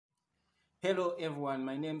Hello everyone,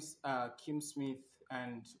 my name's Kim Smith,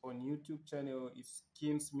 and on YouTube channel is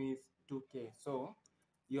Kim Smith 2K. So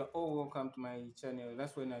you're all welcome to my channel.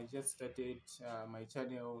 That's when I just started my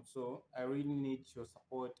channel. So I really need your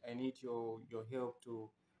support. I need your help to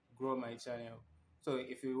grow my channel. So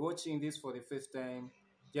if you're watching this for the first time,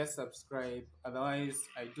 just subscribe. Otherwise,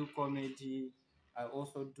 I do comedy. I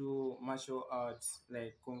also do martial arts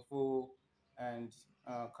like kung fu and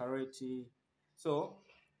karate. So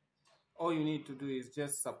all you need to do is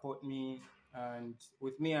just support me, and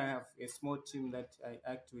with me I have a small team that I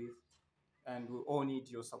act with, and we all need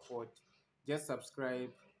your support. Just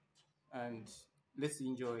subscribe and let's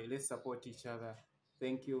enjoy, let's support each other.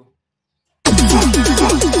 Thank you.